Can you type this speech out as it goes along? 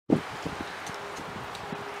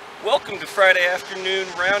Welcome to Friday afternoon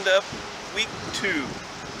roundup, week 2.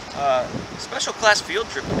 Special class field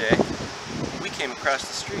trip today. We came across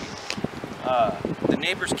the street. The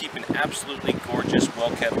neighbors keep an absolutely gorgeous,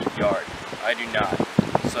 well-kept yard. I do not.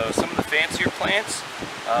 So some of the fancier plants,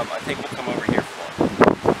 I think we'll come over here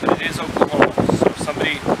for. But it is Oklahoma, so if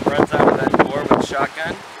somebody runs out of that door with a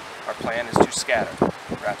shotgun, our plan is to scatter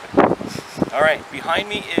rapidly. All right, behind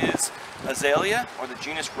me is azalea, or the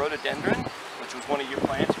genus rhododendron, which was one of your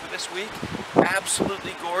plants for this week.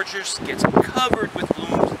 Absolutely gorgeous, gets covered with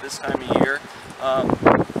blooms at this time of year.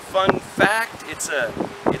 Fun fact, its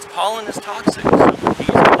pollen is toxic, so when bees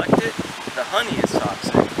collect it, the honey is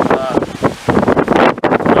toxic.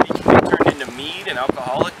 Honey can be turned into mead, an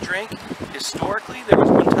alcoholic drink. Historically, there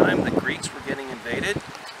was one time the Greeks were getting invaded.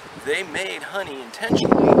 They made honey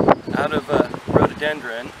intentionally out of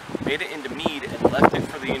rhododendron, made it into mead, and left it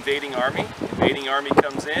for the invading army. The invading army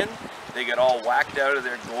comes in, they get all whacked out of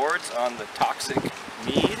their gourds on the toxic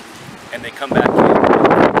mead, and they come back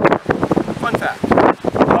in. Fun fact.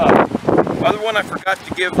 Other one I forgot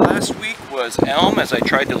to give last week was elm, as I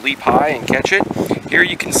tried to leap high and catch it. Here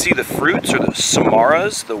you can see the fruits, or the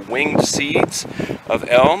samaras, the winged seeds of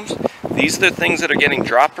elms. These are the things that are getting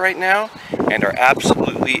dropped right now and are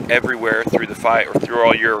absolutely everywhere through through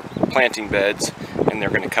all your planting beds, and they're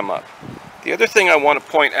going to come up. The other thing I want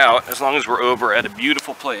to point out, as long as we're over at a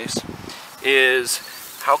beautiful place, is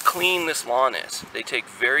how clean this lawn is. They take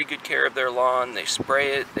very good care of their lawn. They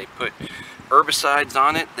spray it, they put herbicides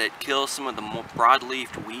on it that kill some of the more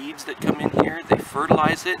broadleaf weeds that come in here. They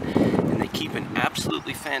fertilize it, and they keep an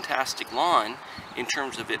absolutely fantastic lawn in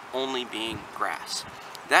terms of it only being grass.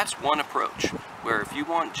 That's one approach, where if you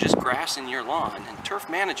want just grass in your lawn, and turf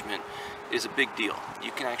management is a big deal.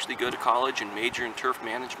 You can actually go to college and major in turf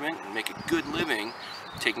management and make a good living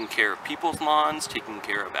taking care of people's lawns, taking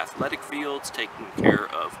care of athletic fields, taking care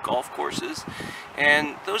of golf courses,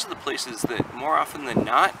 and those are the places that more often than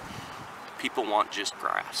not people want just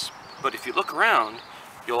grass. But if you look around,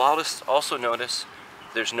 you'll also notice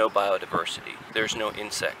there's no biodiversity, there's no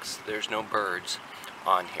insects, there's no birds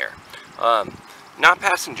on here. Not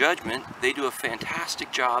passing judgment, they do a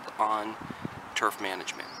fantastic job on turf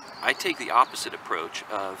management. I take the opposite approach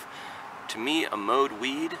of, to me, a mowed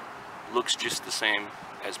weed looks just the same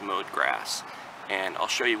as mowed grass. And I'll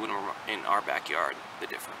show you when we're in our backyard the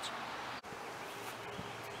difference.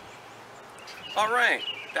 All right,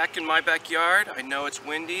 back in my backyard. I know it's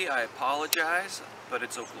windy, I apologize, but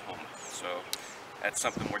it's Oklahoma, so that's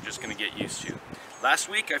something we're just gonna get used to. Last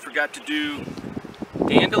week I forgot to do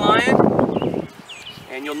dandelion,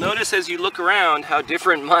 and you'll notice as you look around how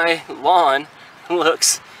different my lawn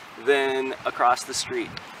looks than across the street.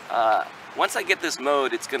 Once I get this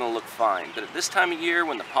mowed, it's gonna look fine, but at this time of year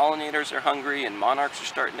when the pollinators are hungry and monarchs are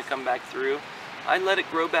starting to come back through, I let it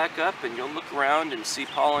grow back up, and you'll look around and see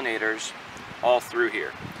pollinators all through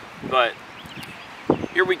here. But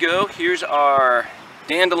here we go. Here's our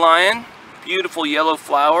dandelion, beautiful yellow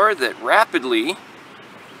flower that rapidly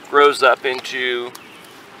grows up into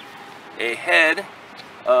a head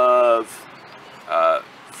of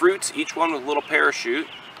fruits, each one with a little parachute.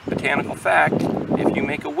 Botanical fact, if you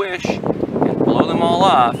make a wish and blow them all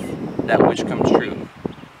off, that wish comes true.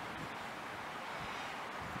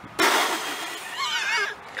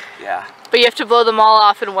 Yeah. But you have to blow them all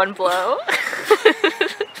off in one blow.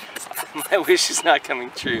 My wish is not coming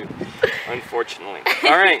true, unfortunately.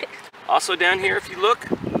 All right. Also down here, if you look,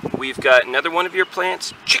 we've got another one of your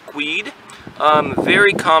plants, chickweed.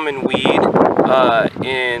 Very common weed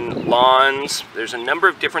in lawns. There's a number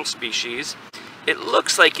of different species. It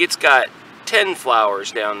looks like it's got 10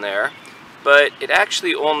 flowers down there, but it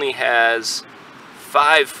actually only has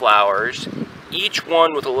 5 flowers, each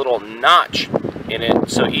one with a little notch in it,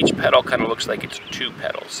 so each petal kind of looks like it's 2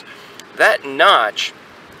 petals. That notch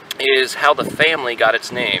is how the family got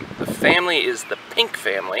its name. The family is the pink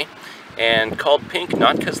family, and called pink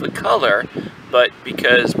not because of the color, but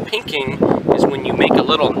because pinking is when you make a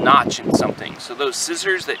little notch in something. So those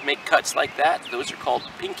scissors that make cuts like that, those are called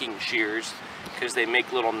pinking shears because they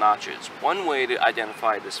make little notches. One way to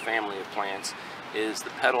identify this family of plants is the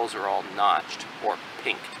petals are all notched or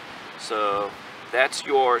pinked. So that's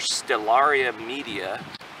your Stellaria media,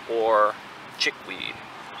 or chickweed.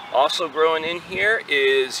 Also growing in here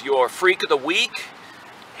is your freak of the week,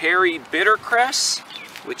 hairy bittercress,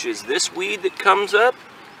 which is this weed that comes up.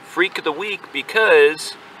 Freak of the week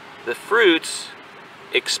because the fruits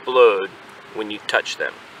explode when you touch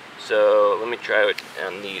them. So let me try it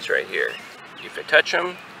on these right here. If I touch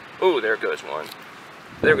them, oh, there goes one.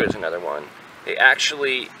 There goes another one. They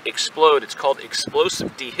actually explode. It's called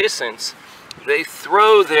explosive dehiscence. They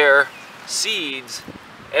throw their seeds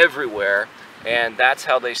everywhere, and that's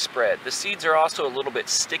how they spread. The seeds are also a little bit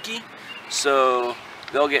sticky, so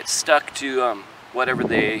they'll get stuck to whatever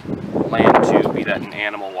they land to, be that an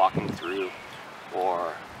animal walking through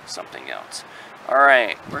or something else. All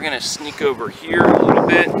right, we're gonna sneak over here a little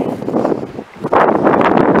bit.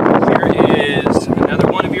 Here is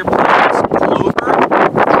another one of your plants, clover,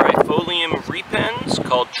 Trifolium repens,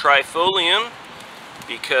 called trifolium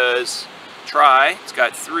because it's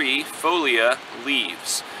got 3 folia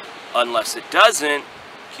leaves. Unless it doesn't,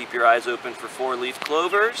 keep your eyes open for 4-leaf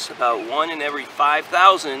clovers. About 1 in every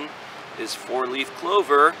 5,000 is 4-leaf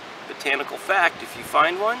clover. Botanical fact, if you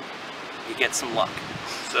find one, you get some luck.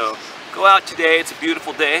 So go out today, it's a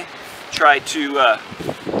beautiful day. Try to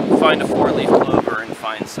find a 4-leaf clover and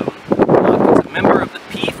find some luck. It's a member of the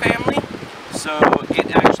pea family, so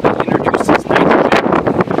it actually introduces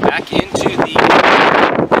nitrogen back into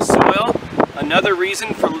the soil. Another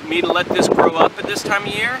reason for me to let this grow up at this time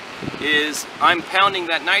of year is I'm pounding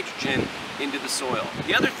that nitrogen into the soil.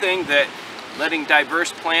 The other thing that letting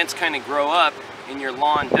diverse plants kind of grow up in your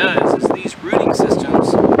lawn does is these rooting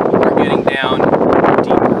systems are getting down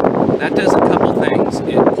deeper. That does a couple things.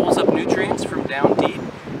 It pulls up nutrients from down deep,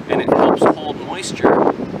 and it helps hold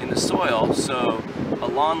moisture in the soil, so a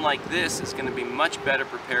lawn like this is going to be much better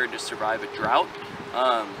prepared to survive a drought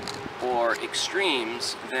or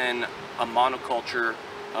extremes than a monoculture,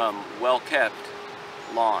 well-kept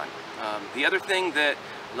lawn. The other thing that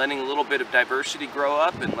letting a little bit of diversity grow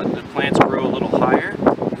up and let the plants grow a little higher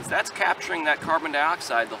is that's capturing that carbon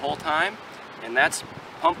dioxide the whole time, and that's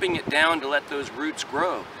pumping it down to let those roots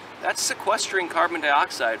grow. That's sequestering carbon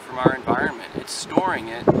dioxide from our environment. It's storing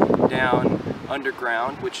it down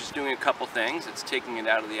underground, which is doing a couple things. It's taking it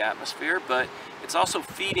out of the atmosphere, but it's also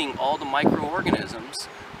feeding all the microorganisms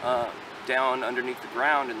down underneath the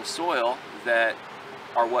ground in the soil that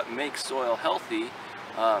are what makes soil healthy.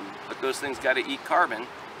 But those things got to eat carbon.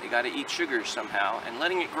 They got to eat sugars somehow, and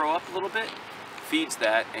letting it grow up a little bit feeds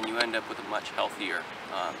that, and you end up with a much healthier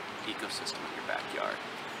ecosystem in your backyard.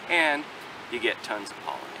 And you get tons of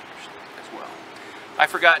pollinators as well. I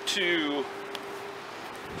forgot to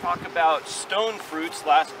talk about stone fruits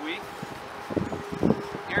last week.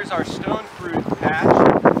 Here's our stone fruit patch,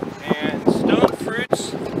 and stone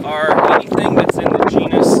fruits are anything that's in the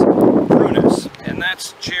genus Prunus, and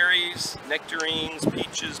that's cherries, nectarines,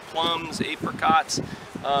 peaches, plums, apricots.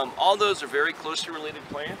 All those are very closely related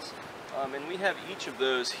plants, and we have each of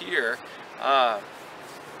those here.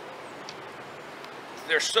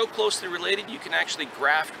 They're so closely related you can actually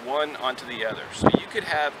graft one onto the other. So you could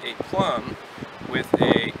have a plum with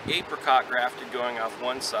a apricot grafted going off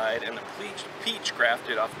one side and the peach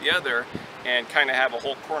grafted off the other, and kind of have a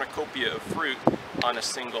whole cornucopia of fruit on a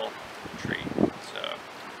single tree. So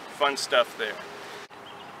fun stuff there.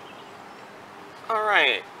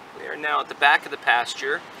 Alright, we are now at the back of the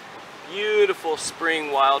pasture. Beautiful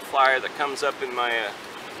spring wildflower that comes up in my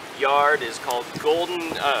yard is called golden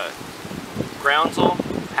groundsel,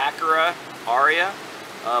 Pachyra aria.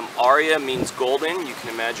 Aria means golden. You can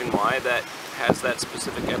imagine why that has that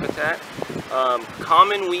specific epithet.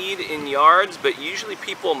 Common weed in yards, but usually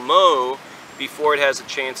people mow before it has a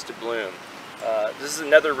chance to bloom. This is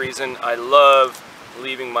another reason I love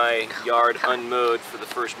leaving my yard unmowed for the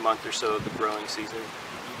first month or so of the growing season.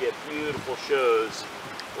 You get beautiful shows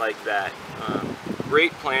like that.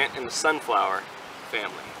 Great plant in the sunflower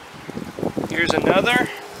family. Here's another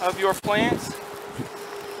of your plants.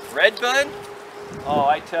 Redbud. Oh,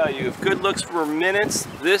 I tell you, if good looks were minutes,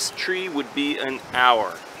 this tree would be an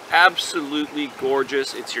hour. Absolutely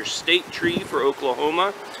gorgeous. It's your state tree for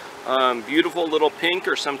Oklahoma. Beautiful little pink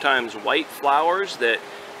or sometimes white flowers that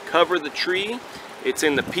cover the tree. It's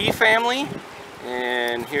in the pea family,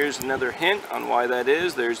 and here's another hint on why that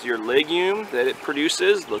is. There's your legume that it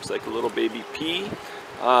produces. Looks like a little baby pea.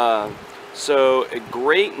 So a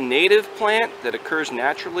great native plant that occurs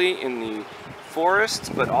naturally in the forests,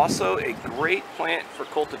 but also a great plant for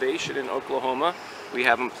cultivation in Oklahoma. We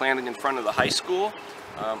have them planted in front of the high school.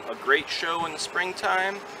 A great show in the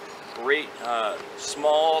springtime. Great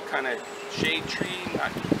small kind of shade tree.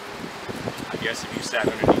 I guess if you sat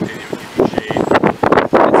underneath it, it would give you shade.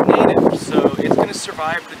 It's native, so it's going to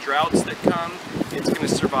survive the droughts that come. It's going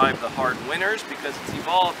to survive the hard winters because it's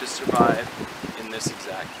evolved to survive in this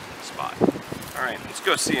exact spot. All right, let's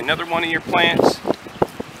go see another one of your plants.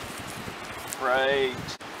 Right.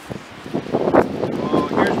 Oh,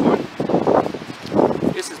 here's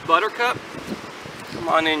one. This is buttercup. Come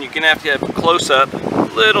on in, you're going to have a close-up.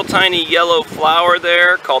 Little tiny yellow flower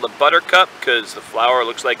there called a buttercup because the flower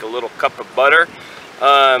looks like a little cup of butter.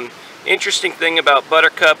 Interesting thing about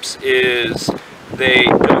buttercups is They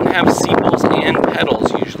don't have sepals and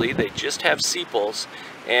petals usually, they just have sepals,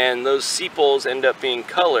 and those sepals end up being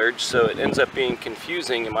colored, so it ends up being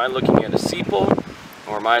confusing. Am I looking at a sepal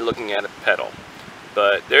or am I looking at a petal?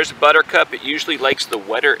 But there's a buttercup. It usually likes the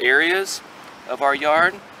wetter areas of our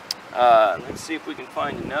yard. Let's see if we can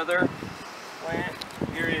find another plant.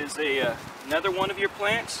 Here is another one of your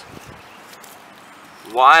plants.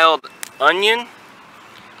 Wild onion.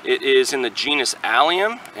 It is in the genus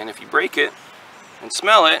Allium, and if you break it and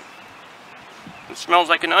smell it, it smells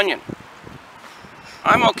like an onion.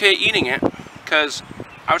 I'm okay eating it because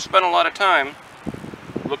I've spent a lot of time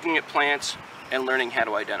looking at plants and learning how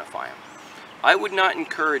to identify them. I would not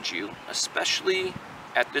encourage you, especially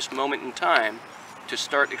at this moment in time, to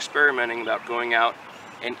start experimenting about going out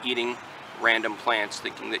and eating random plants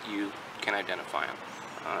thinking that you can identify them.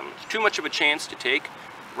 It's too much of a chance to take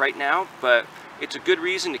right now, but it's a good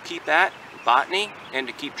reason to keep at botany and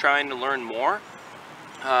to keep trying to learn more.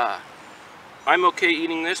 I'm okay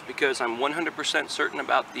eating this because I'm 100% certain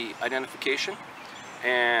about the identification,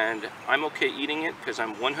 and I'm okay eating it because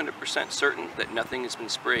I'm 100% certain that nothing has been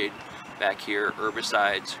sprayed back here,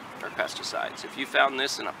 herbicides or pesticides. If you found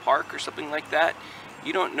this in a park or something like that,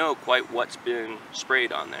 you don't know quite what's been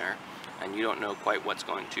sprayed on there, and you don't know quite what's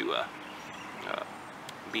going to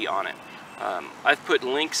be on it. I've put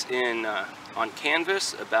links in on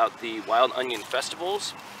Canvas about the wild onion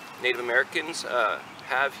festivals Native Americans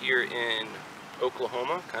have here in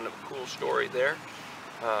Oklahoma. Kind of a cool story there.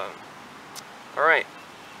 Alright,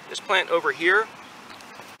 this plant over here,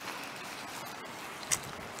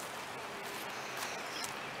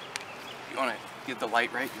 you want to get the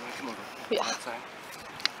light right? You want to come over? Yeah. Outside?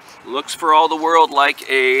 Looks for all the world like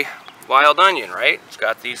a wild onion, right? It's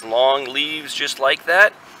got these long leaves just like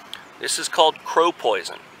that. This is called crow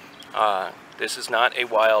poison. This is not a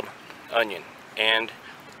wild onion, and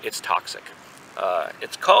it's toxic.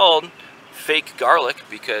 It's called fake garlic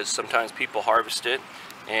because sometimes people harvest it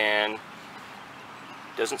and it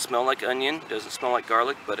doesn't smell like onion, doesn't smell like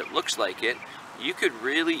garlic, but it looks like it. You could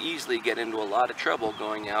really easily get into a lot of trouble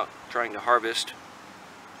going out trying to harvest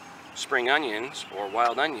spring onions or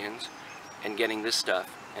wild onions and getting this stuff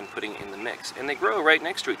and putting it in the mix. And they grow right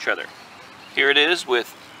next to each other. Here it is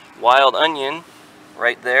with wild onion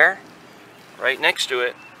right there. Right next to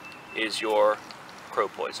it is your crow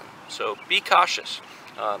poison. So be cautious.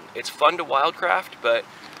 It's fun to wildcraft, but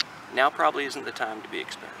now probably isn't the time to be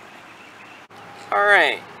experimenting.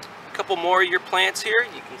 Alright, a couple more of your plants here.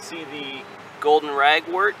 You can see the golden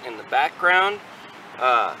ragwort in the background.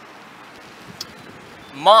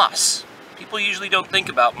 Moss. People usually don't think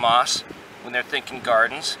about moss when they're thinking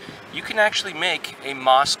gardens. You can actually make a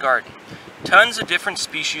moss garden. Tons of different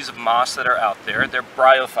species of moss that are out there. They're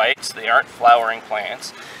bryophytes. They aren't flowering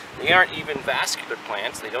plants. They aren't even vascular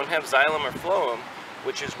plants. They don't have xylem or phloem,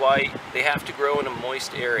 which is why they have to grow in a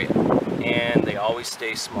moist area, and they always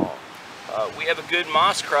stay small. We have a good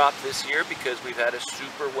moss crop this year because we've had a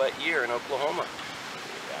super wet year in Oklahoma.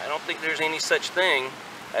 I don't think there's any such thing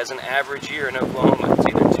as an average year in Oklahoma. It's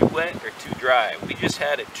either too wet or too dry. We just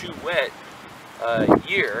had a too wet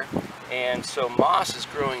year, and so moss is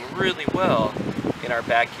growing really well in our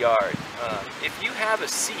backyard. If you have a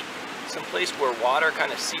seep, someplace where water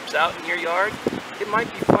kind of seeps out in your yard, it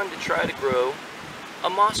might be fun to try to grow a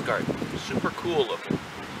moss garden. Super cool looking.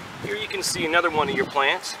 Here you can see another one of your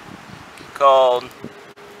plants called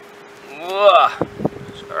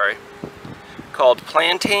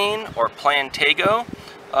Plantain or Plantago.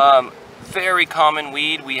 Very common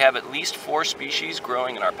weed. We have at least 4 species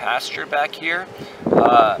growing in our pasture back here.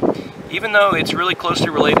 Even though it's really closely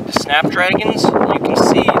related to snapdragons, you can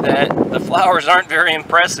see that the flowers aren't very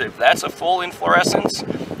impressive. That's a full inflorescence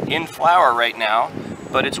in flower right now,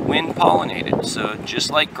 but it's wind pollinated. So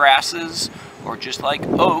just like grasses or just like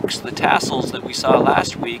oaks, the tassels that we saw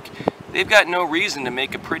last week, they've got no reason to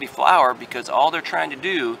make a pretty flower because all they're trying to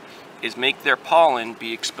do is make their pollen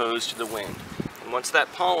be exposed to the wind. And once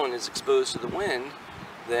that pollen is exposed to the wind,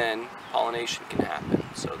 then pollination can happen.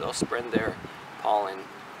 So they'll spread their pollen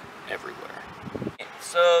everywhere.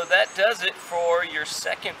 So that does it for your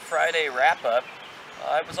second Friday wrap-up.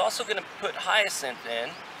 I was also going to put hyacinth in,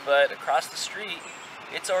 but across the street,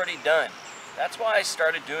 it's already done. That's why I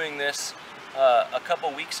started doing this a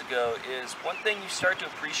couple weeks ago. Is one thing you start to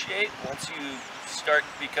appreciate once you start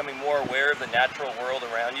becoming more aware of the natural world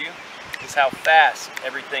around you is how fast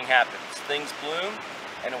everything happens. Things bloom,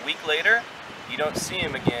 and a week later, you don't see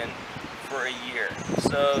them again for a year.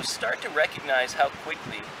 So start to recognize how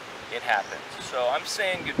quickly it happens. So I'm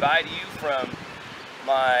saying goodbye to you from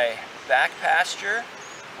my back pasture,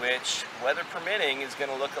 which, weather permitting, is going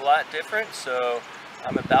to look a lot different. So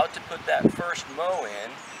I'm about to put that first mow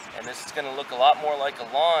in, and this is going to look a lot more like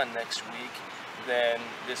a lawn next week than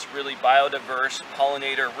this really biodiverse,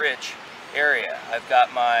 pollinator-rich area. I've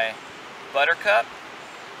got my buttercup,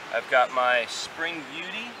 I've got my spring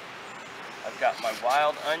beauty, I've got my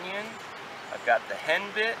wild onion, I've got the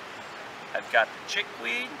henbit, I've got the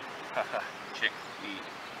chickweed, chickweed.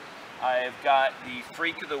 I've got the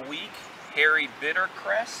freak of the week, hairy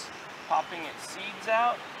bittercress, popping its seeds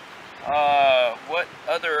out. What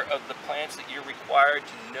other of the plants that you're required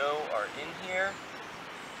to know are in here?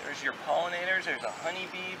 There's your pollinators, there's a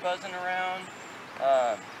honeybee buzzing around.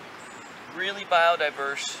 Really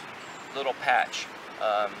biodiverse little patch.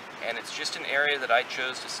 And it's just an area that I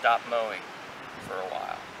chose to stop mowing for a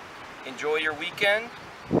while. Enjoy your weekend,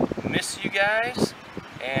 miss you guys,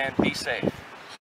 and be safe.